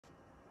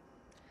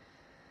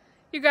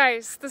You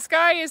guys, the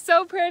sky is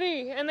so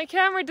pretty and the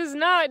camera does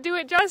not do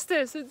it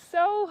justice. It's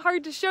so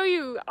hard to show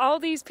you all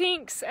these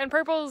pinks and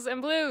purples and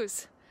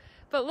blues.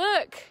 But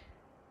look.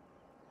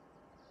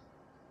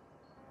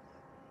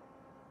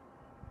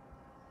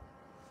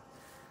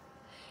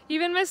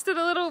 Even missed it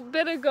a little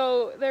bit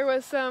ago. There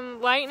was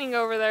some lightning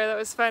over there that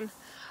was fun.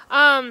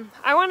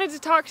 I wanted to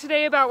talk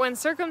today about when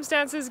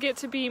circumstances get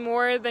to be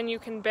more than you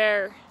can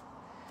bear.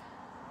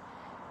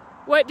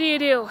 What do you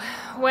do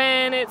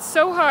when it's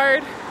so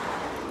hard?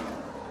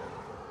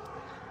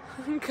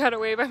 Gotta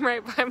wave, I'm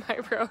right by my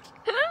road.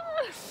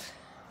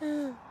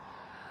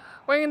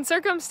 When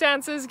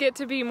circumstances get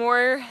to be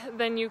more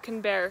than you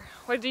can bear,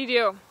 what do you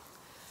do?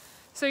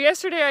 So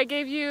yesterday I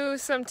gave you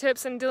some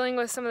tips in dealing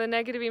with some of the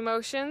negative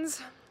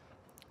emotions,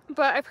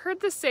 but I've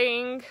heard the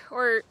saying,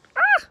 or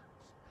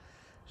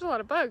there's a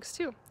lot of bugs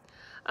too,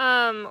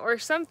 or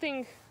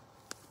something,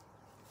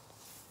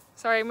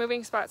 sorry,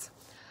 moving spots.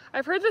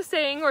 I've heard the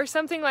saying or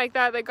something like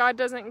that, that God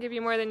doesn't give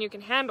you more than you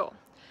can handle.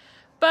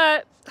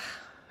 But, oh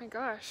my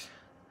gosh,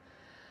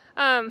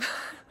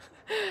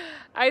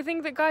 I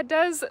think that God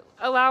does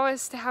allow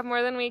us to have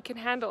more than we can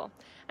handle.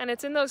 And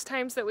it's in those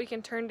times that we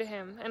can turn to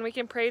Him and we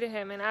can pray to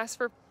Him and ask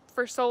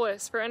for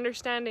solace, for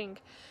understanding,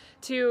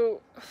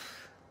 to,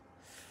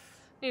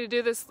 need to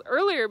do this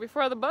earlier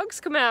before all the bugs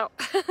come out.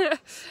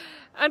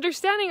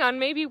 Understanding on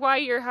maybe why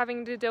you're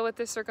having to deal with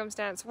this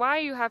circumstance, why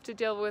you have to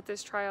deal with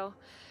this trial.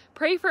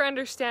 Pray for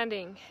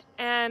understanding,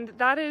 and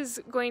that is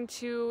going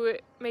to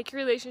make your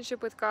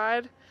relationship with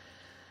God,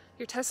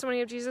 your testimony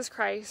of Jesus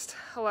Christ,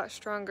 a lot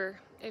stronger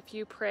if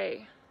you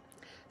pray.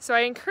 So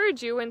I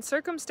encourage you, in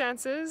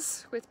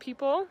circumstances, with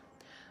people,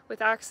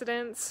 with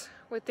accidents,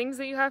 with things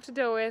that you have to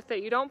deal with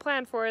that you don't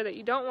plan for, that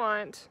you don't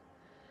want,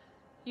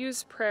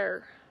 use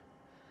prayer.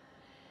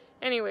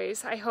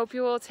 Anyways, I hope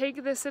you will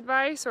take this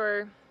advice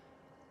or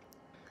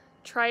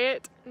try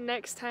it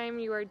next time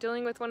you are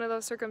dealing with one of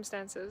those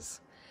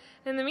circumstances.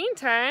 In the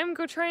meantime,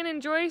 go try and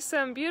enjoy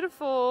some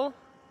beautiful,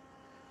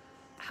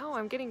 ow,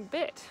 I'm getting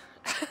bit.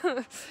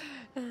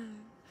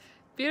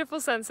 Beautiful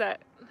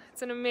sunset.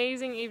 It's an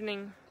amazing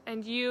evening,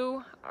 and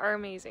you are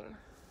amazing.